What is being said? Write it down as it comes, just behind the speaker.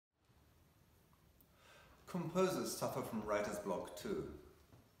Composers suffer from writer's block too.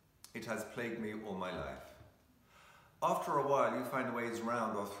 It has plagued me all my life. After a while, you find ways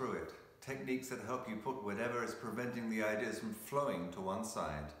round or through it, techniques that help you put whatever is preventing the ideas from flowing to one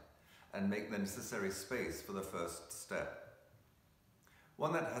side and make the necessary space for the first step.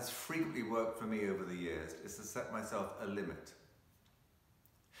 One that has frequently worked for me over the years is to set myself a limit.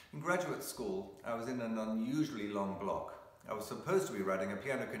 In graduate school, I was in an unusually long block. I was supposed to be writing a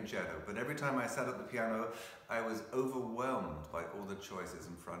piano concerto, but every time I sat at the piano, I was overwhelmed by all the choices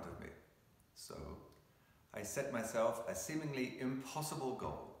in front of me. So, I set myself a seemingly impossible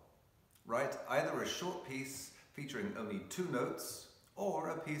goal. Write either a short piece featuring only 2 notes, or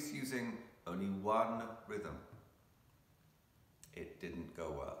a piece using only 1 rhythm. It didn't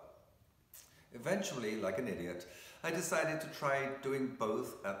go well. Eventually, like an idiot, I decided to try doing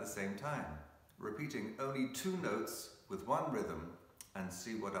both at the same time, repeating only 2 notes with 1 rhythm and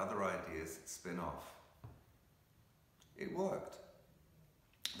see what other ideas spin off. It worked.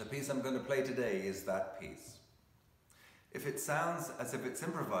 The piece I'm going to play today is that piece. If it sounds as if it's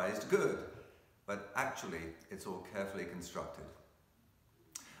improvised, good, but actually it's all carefully constructed.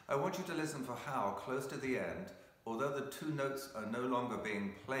 I want you to listen for how, close to the end, although the 2 notes are no longer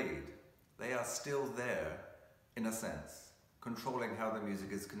being played, they are still there, in a sense, controlling how the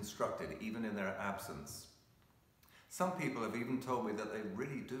music is constructed, even in their absence. Some people have even told me that they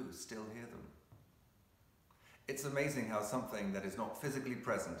really do still hear them. It's amazing how something that is not physically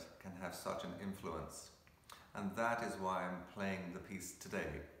present can have such an influence. And that is why I'm playing the piece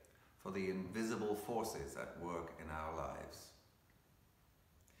today, for the invisible forces at work in our lives.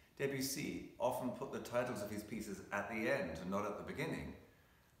 Debussy often put the titles of his pieces at the end and not at the beginning,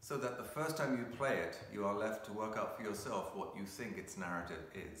 so that the first time you play it, you are left to work out for yourself what you think its narrative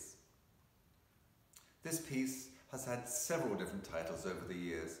is. This piece has had several different titles over the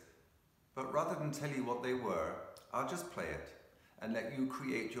years, but rather than tell you what they were, I'll just play it and let you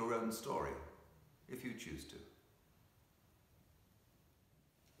create your own story, if you choose to.